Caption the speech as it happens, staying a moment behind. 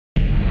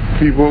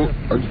people,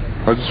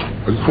 I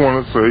just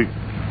want to say,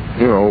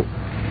 you know,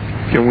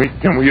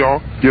 can we all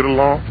get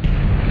along?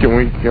 Can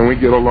we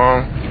get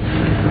along?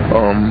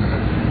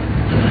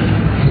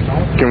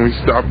 Can we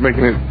stop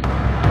making it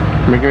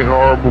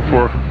horrible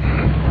for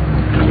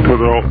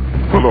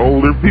the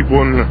older people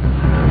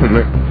and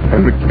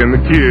the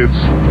kids?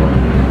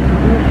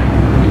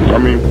 I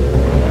mean,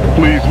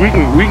 please, we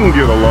can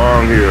get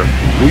along here.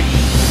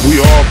 We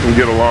all can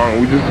get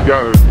along. We just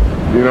gotta,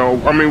 you know.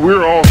 I mean,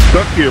 we're all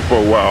stuck here for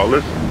a while.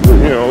 Let's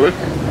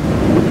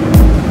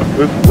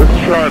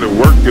try to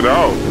work it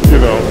out. You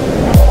know.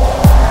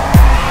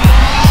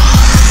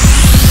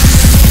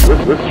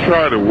 Let's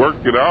try to work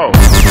it out.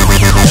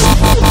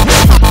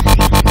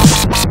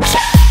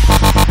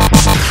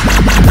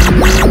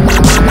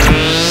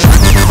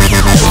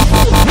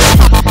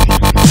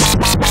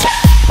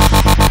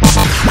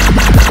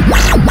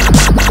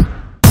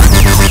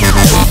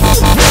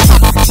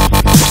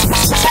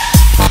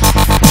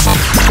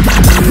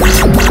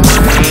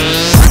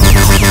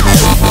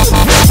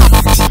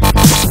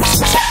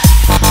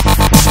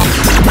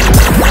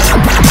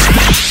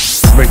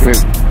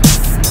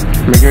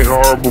 Making it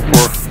horrible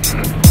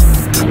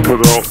for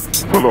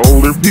the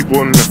older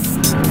people and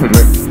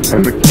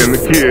the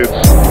kids.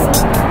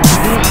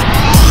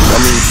 I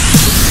mean,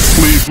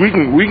 please,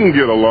 we can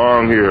get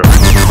along here.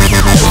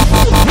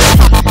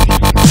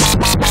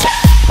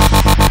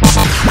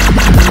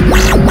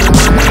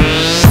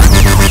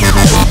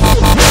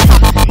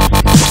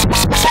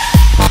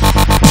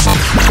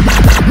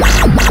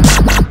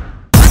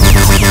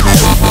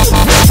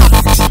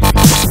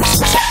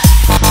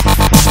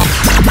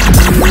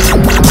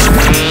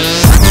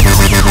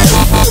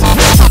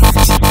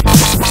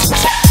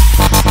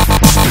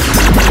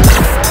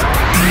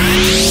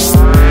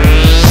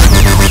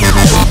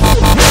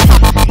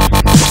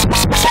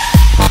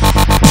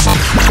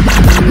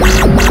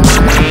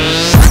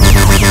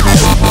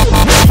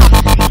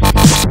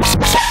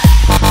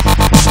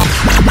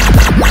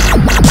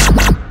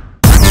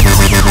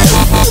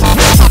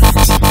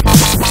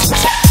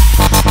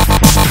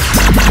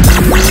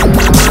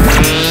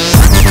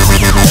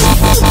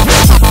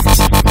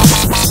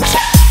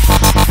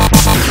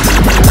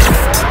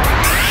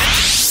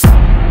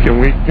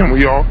 Can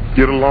we all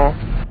get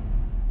along?